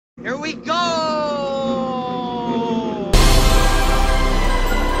Here we go!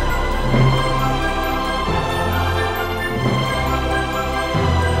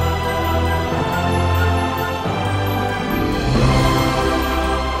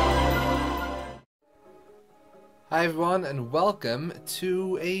 Hi everyone, and welcome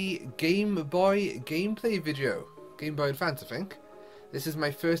to a Game Boy gameplay video. Game Boy Advance, I think. This is my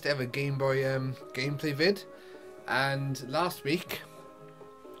first ever Game Boy gameplay vid. And last week,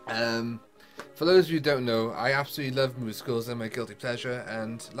 for those of you who don't know, I absolutely love musicals, they're my guilty pleasure.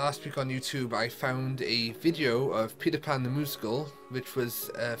 And last week on YouTube I found a video of Peter Pan the Musical, which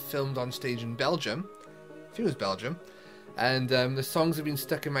was filmed on stage in Belgium. I think it was Belgium. And the songs have been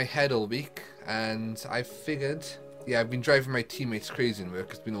stuck in my head all week, and I figured, yeah, I've been driving my teammates crazy in work,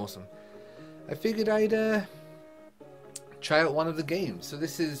 it's been awesome. I figured I'd try out one of the games. So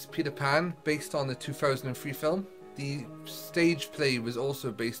this is Peter Pan, based on the 2003 film. The stage play was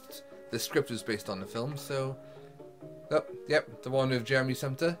also based, the script was based on the film, so... Oh, yep, the one with Jeremy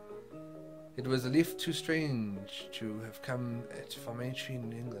Sumpter. It was a leaf too strange to have come from a tree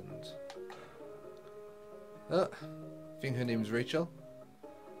in England. Oh. I think her name's Rachel.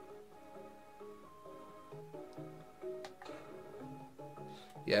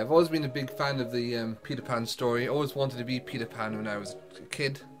 Yeah, I've always been a big fan of the Peter Pan story. Always wanted to be Peter Pan when I was a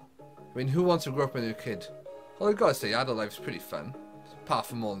kid. I mean, who wants to grow up when you're a kid? Well, I've got to say, adult life's pretty fun. Apart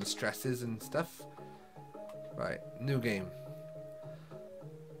from all the stresses and stuff. Right, new game.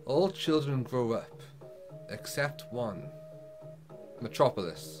 All children grow up. Except one.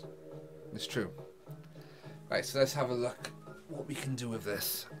 Metropolis. It's true. Right, so let's have a look what we can do with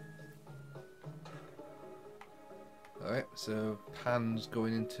this. Alright, so Pan's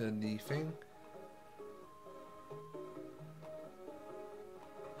going into the thing.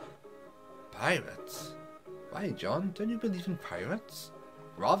 Pirates? Why, John? Don't you believe in pirates?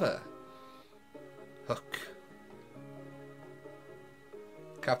 Rather. Hook.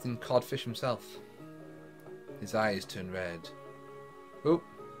 Captain Codfish himself. His eyes turn red. Oh,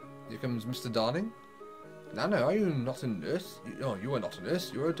 here comes Mr. Darling. Nana, are you not a nurse? No, you are not a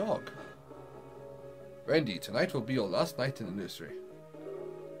nurse, you're a dog. Randy, tonight will be your last night in the nursery.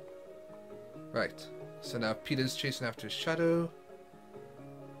 Right, so now Peter's chasing after his shadow.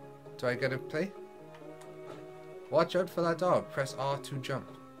 Do I get to play? Watch out for that dog, press R to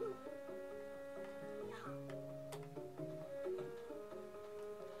jump.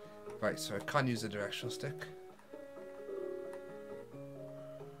 Right, so I can't use the directional stick.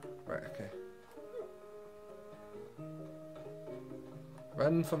 Right, okay.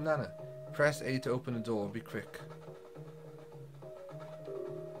 Run from Nana. Press A to open the door. Be quick.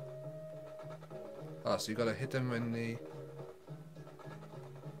 Ah, so you gotta hit them when they...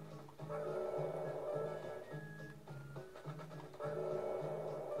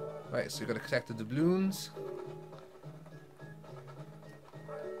 Right, so you gotta collect the doubloons.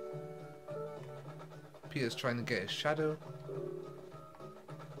 Peter's trying to get his shadow.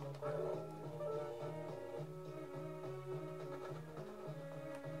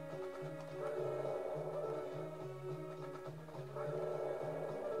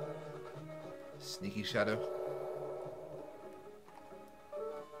 Sneaky shadow.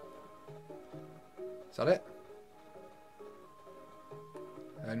 Is that it?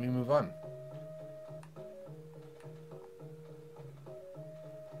 And we move on.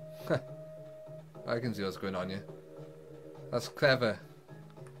 I can see what's going on here. That's clever.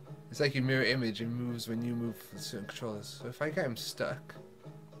 It's like your mirror image, it moves when you move with certain controllers. So if I get him stuck...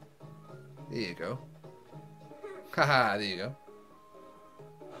 There you go. Haha, there you go.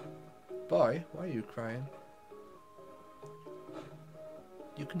 Boy, why are you crying?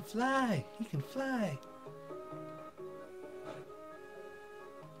 You can fly! You can fly!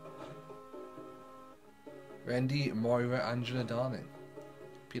 Randy, Moira, Angela, Darling.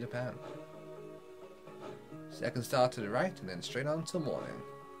 Peter Pan. Second star to the right and then straight on till morning.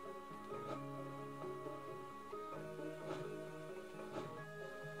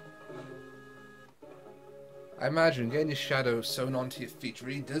 I imagine getting your shadow sewn onto your feet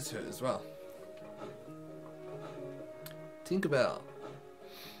really does hurt as well. Tinkerbell.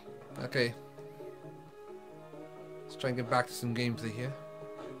 Okay. Let's try and get back to some gameplay here.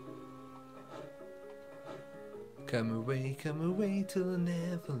 Come away to the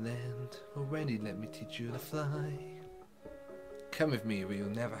Neverland. Oh, Randy, let me teach you to fly. Come with me where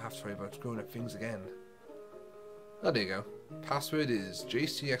you'll never have to worry about grown up things again. Oh, there you go. Password is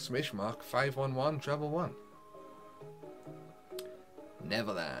JC!51111.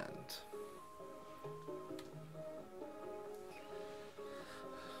 Neverland.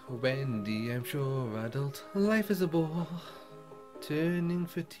 Wendy, I'm sure adult life is a bore. Turning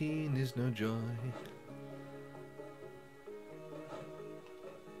 15 is no joy.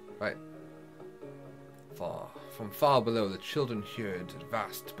 Right. From far below, the children heard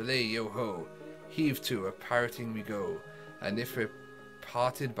vast belay yo ho. Heave to, a pirating we go, and if we're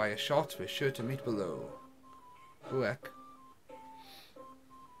parted by a shot, we're sure to meet below. Oh heck.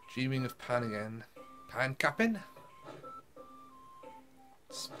 Dreaming of Pan again. Pan Captain?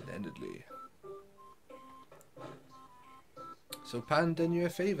 Splendidly. So Pan done you a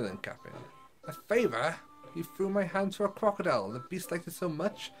favour then, Captain? A favour? He threw my hand to a crocodile. The beast liked it so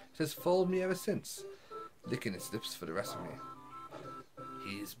much, it has followed me ever since. Licking its lips for the rest of me.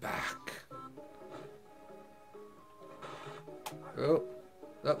 He's back. Oh,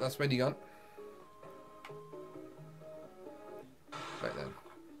 that's Wendy gone. Right then.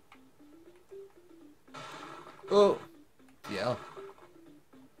 Oh, yeah.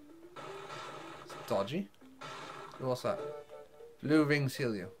 It's dodgy. Oh, what's that? Blue rings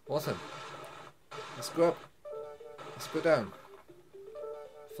heal you. Awesome. Let's go up. Let's go down.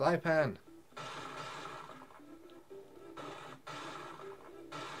 Fly Pan.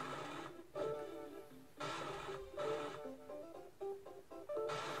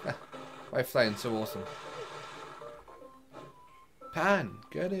 Why flying so awesome? Pan,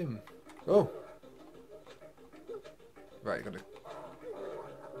 get him. Oh. Right, gotta.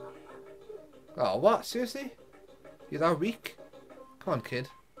 Oh, what? Seriously? You're that weak? Come on, kid.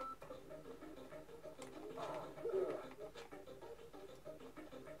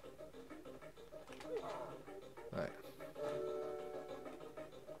 Right.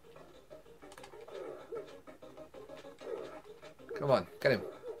 Come on, get him.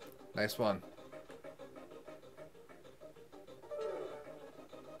 Nice one.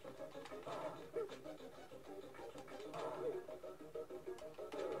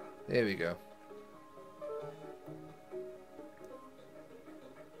 There we go.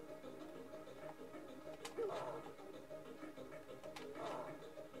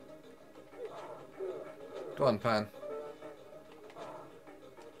 Go on, Pan.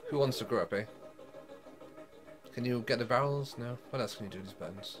 Who wants to grow up, eh? Can you get the barrels? No. What else can you do with these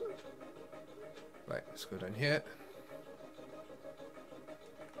buttons? Right, let's go down here.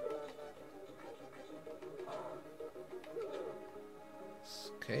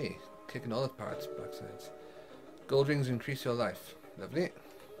 Okay, kicking all the parts backsides. Gold rings increase your life. Lovely.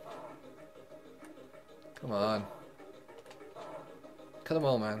 Come on. Kill them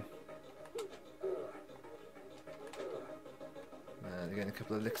all, man. They're getting a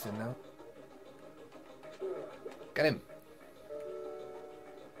couple of licks in now. Get him.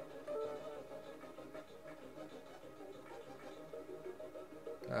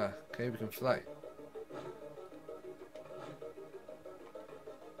 Ah, okay, we can fly.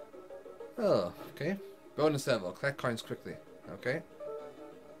 Oh, okay. Bonus level. Collect coins quickly. Okay.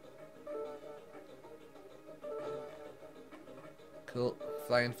 Cool.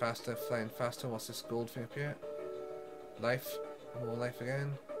 Flying faster, flying faster. What's this gold thing up here? Life. More life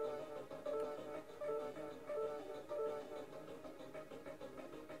again.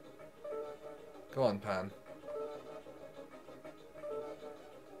 Go on, Pan.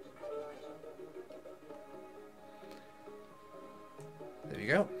 There you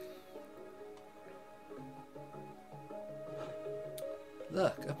go.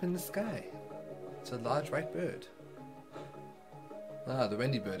 Look, up in the sky. It's a large white bird. Ah, the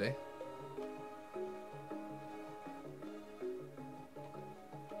Wendy bird, eh?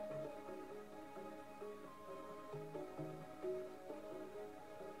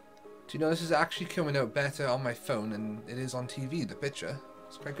 Do you know this is actually coming out better on my phone than it is on TV, the picture?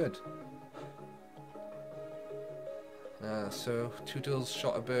 It's quite good. So, Tootles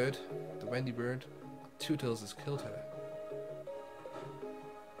shot a bird, the Wendy bird. Tootles has killed her.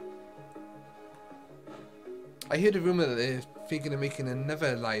 I heard a rumour that they're thinking of making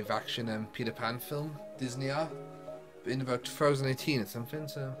another live-action Peter Pan film, Disney are, in about 2018 or something,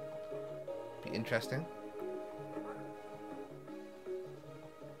 so be interesting.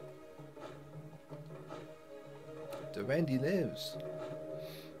 The Wendy lives.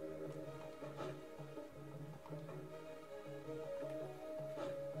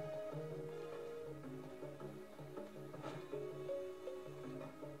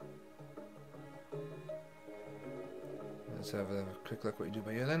 Let's have a quick look what you do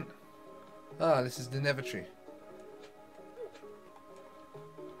by here then. Ah, this is the Nevertree.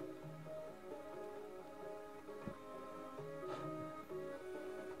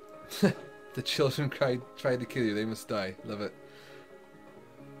 The children tried to kill you, they must die. Love it.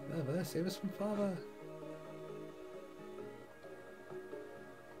 Mother, save us from father.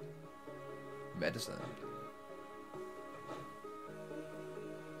 Medicine.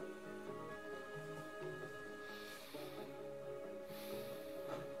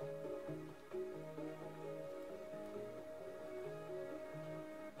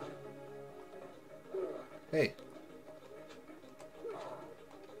 Hey.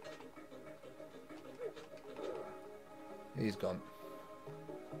 He's gone.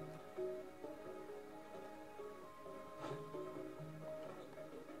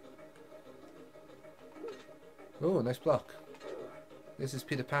 Oh, nice block. This is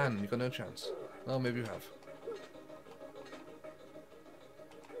Peter Pan. You got no chance. Oh, maybe you have.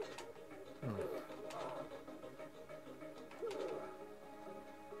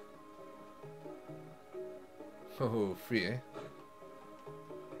 Oh, free, eh?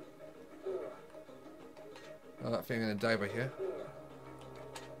 Oh, that thing gonna die by here.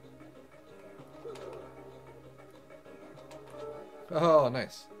 Oh,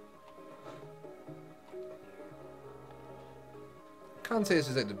 nice. Can't say this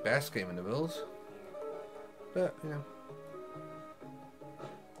is like the best game in the world, but you know,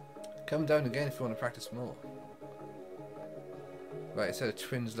 come down again if you want to practice more. Right, a set of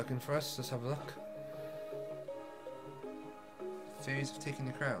twins looking for us. Let's have a look. Fairies have taken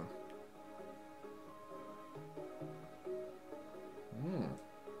the crown.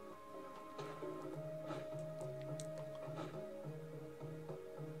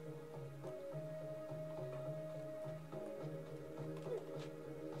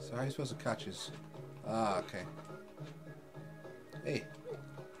 So how are you supposed to catch us? Ah, okay. Hey.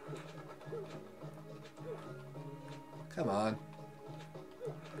 Come on.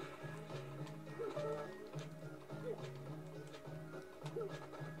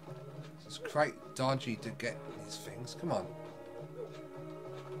 It's quite dodgy to get these things. Come on.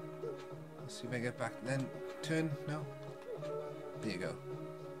 Let's see if I get back. Then turn. No. There you go.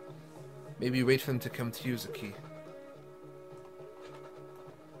 Maybe wait for them to come to use the key.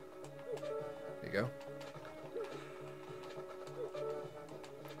 There you go.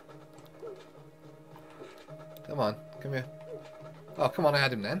 Come on. Come here. Oh, come on. I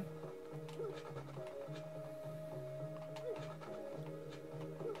had him then.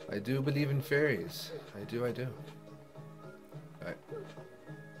 I do believe in fairies. I do. Right.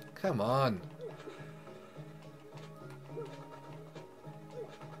 Come on.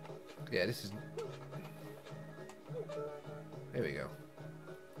 Yeah, this is... There we go.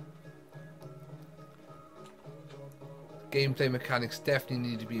 Gameplay mechanics definitely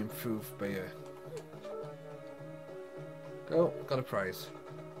need to be improved by you. Go, got a prize.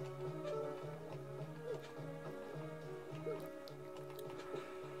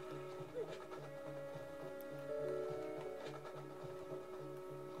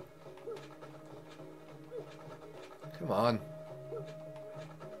 Come on.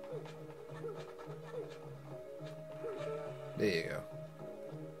 There you go.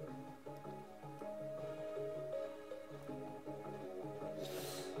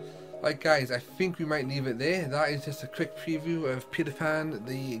 Right guys, I think we might leave it there. That is just a quick preview of Peter Pan,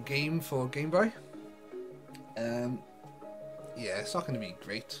 the game for Game Boy. Yeah, it's not going to be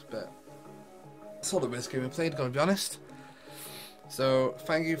great, but it's all the best game I played, gotta be honest. So,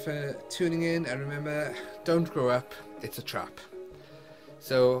 thank you for tuning in, and remember, don't grow up, it's a trap.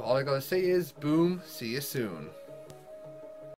 So, all I gotta say is, boom, see you soon.